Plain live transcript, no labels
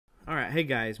Hey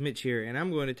guys, Mitch here, and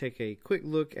I'm going to take a quick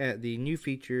look at the new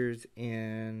features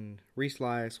in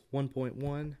Reslice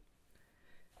 1.1.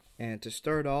 And to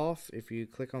start off, if you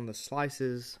click on the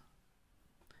slices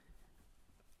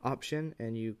option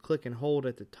and you click and hold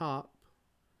at the top,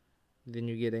 then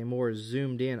you get a more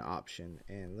zoomed in option.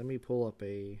 And let me pull up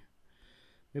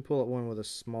one with a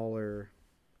smaller.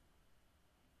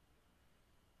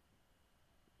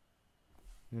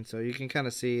 And so you can kind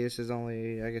of see this is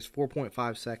only, I guess,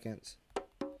 4.5 seconds.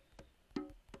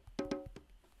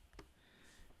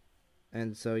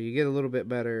 And so you get a little bit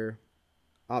better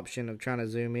option of trying to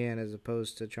zoom in as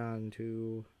opposed to trying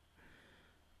to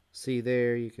see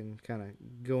there. You can kind of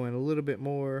go in a little bit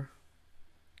more.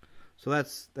 So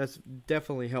that's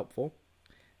definitely helpful.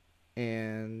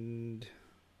 And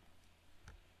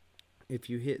if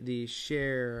you hit the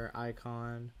share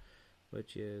icon,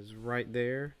 which is right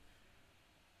there,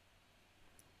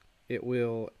 it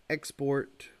will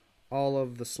export all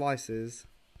of the slices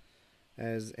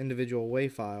as individual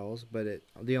WAV files, but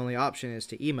the only option is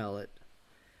to email it.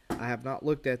 I have not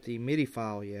looked at the MIDI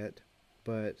file yet,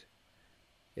 but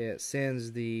it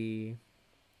sends the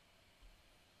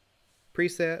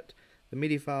preset, the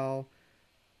MIDI file,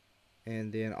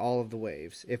 and then all of the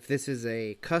waves. If this is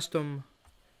a custom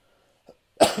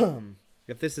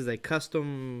if this is a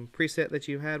custom preset that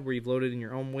you had where you've loaded in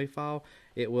your own WAV file,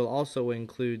 it will also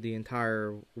include the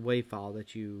entire WAV file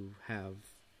that you have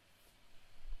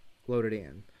loaded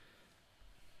in.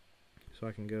 So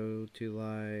I can go to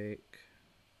like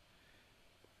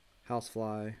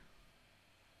Housefly,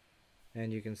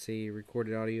 and you can see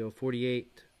recorded audio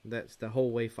 48. That's the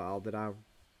whole WAV file that I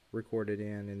recorded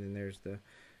in, and then there's the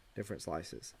different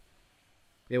slices.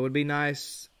 It would be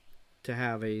nice to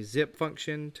have a zip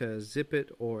function to zip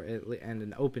it, and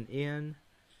an open in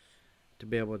to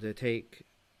be able to take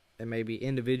and maybe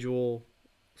individual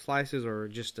slices or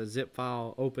just a zip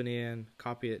file, open in,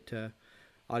 copy it to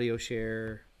Audio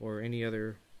Share or any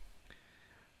other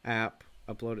app,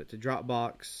 upload it to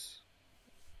Dropbox.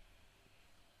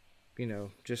 You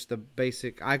know, just the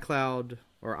basic iCloud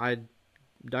or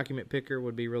iDocument Picker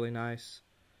would be really nice.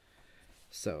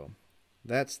 So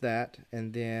that's that.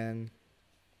 And then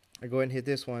I go ahead and hit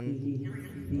this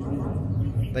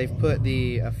one. They've put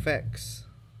the effects.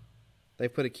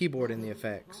 They've put a keyboard in the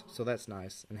effects, so that's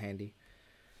nice and handy.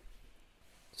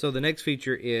 So the next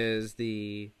feature is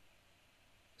the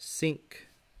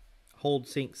hold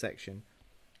sync section.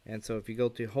 And so if you go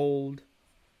to hold,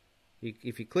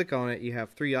 if you click on it, you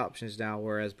have three options now,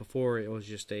 whereas before it was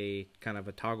just a kind of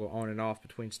a toggle on and off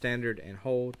between standard and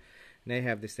hold. And they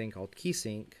have this thing called key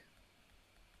sync.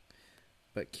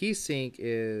 But key sync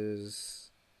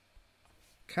is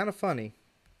kind of funny.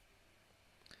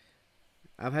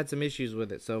 I've had some issues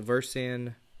with it. So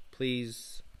Virsyn,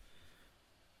 please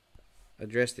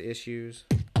address the issues.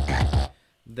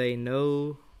 They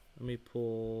know, let me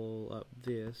pull up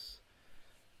this.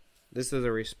 This is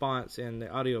a response in the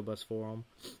Audio Bus forum.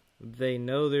 They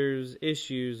know there's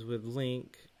issues with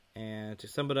link, and to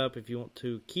sum it up, if you want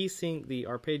to key sync the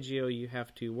arpeggio, you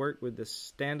have to work with the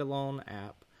standalone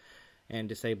app and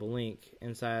disable link.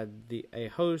 Inside a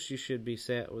host, you should be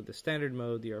set with the standard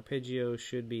mode. The arpeggio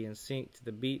should be in sync to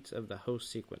the beats of the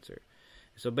host sequencer.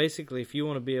 So basically, if you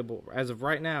want to be able, as of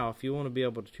right now, if you want to be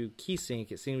able to key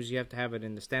sync, it seems you have to have it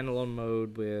in the standalone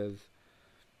mode with,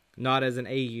 not as an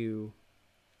AU,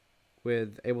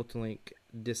 with able to link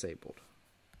disabled.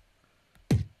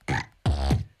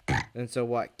 And so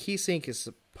what key sync is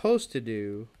supposed to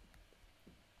do,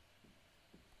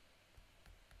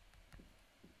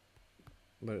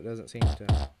 but it doesn't seem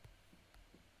to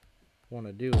want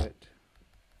to do it.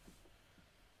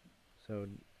 So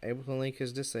able to link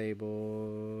is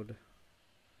disabled.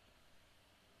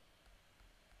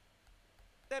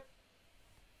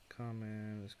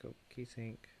 Comment, let's go key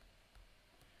sync.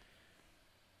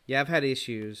 Yeah, I've had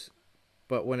issues,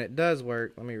 but when it does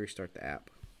work, let me restart the app.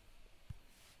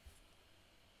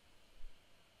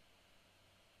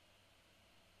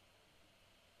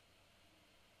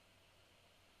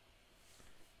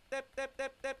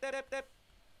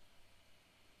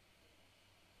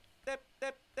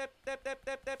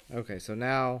 Okay, so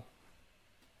now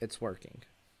it's working.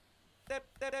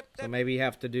 So maybe you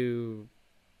have to do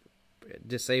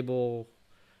disable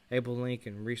able link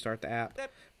and restart the app.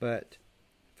 But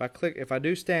if I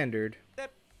do standard,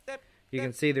 you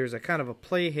can see there's a kind of a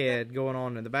playhead going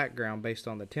on in the background based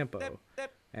on the tempo.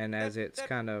 And as it's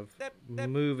kind of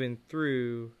moving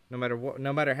through, no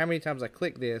matter how many times I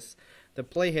click this, the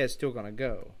playhead's still going to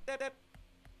go.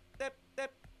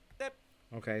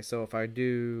 Okay, so if I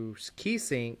do key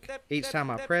sync, each time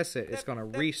I press it, it's going to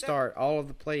restart all of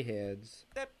the playheads.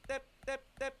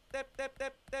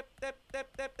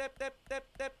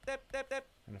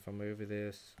 over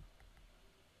this.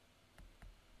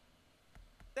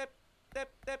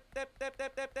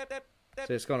 So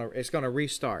it's gonna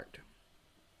restart,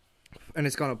 and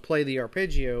it's gonna play the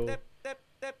arpeggio.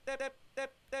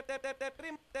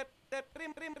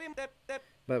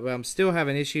 But I'm still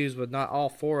having issues with not all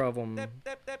 4 of them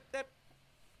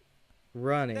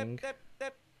running,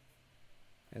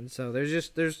 and so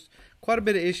there's quite a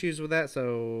bit of issues with that.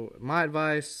 So my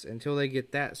advice, until they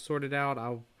get that sorted out,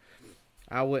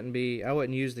 I wouldn't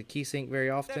use the key sync very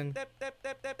often.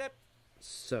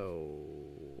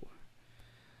 So,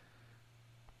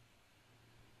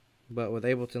 but with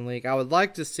Ableton Link, I would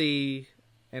like to see,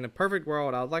 in a perfect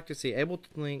world, I would like to see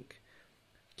Ableton Link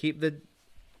keep the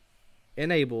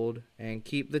enabled and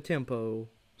keep the tempo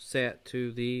set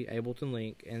to the Ableton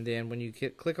Link, and then when you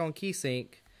click on key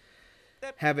sync,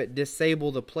 have it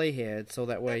disable the playhead, so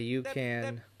that way you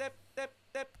can,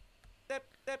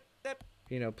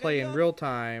 you know, play in real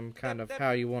time kind of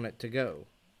how you want it to go.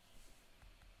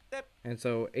 And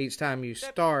so each time you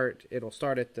start, it'll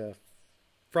start at the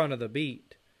front of the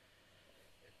beat,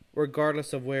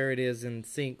 regardless of where it is in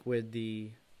sync with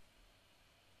the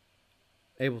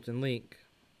Ableton Link.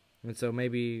 And so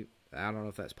maybe, I don't know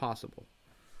if that's possible.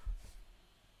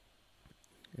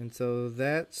 And so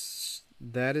that is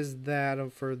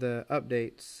that for the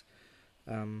updates.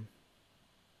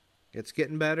 It's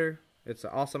getting better. It's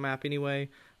an awesome app anyway.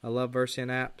 I love Virsyn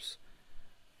apps.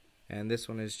 And this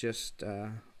one is just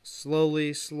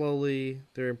slowly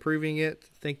they're improving it.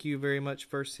 Thank you very much,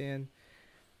 Virsyn.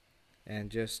 And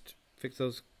just fix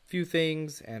those few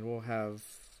things, and we'll have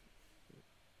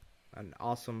an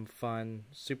awesome, fun,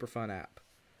 super fun app.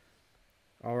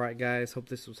 Alright guys, hope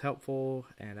this was helpful,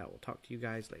 and I will talk to you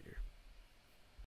guys later.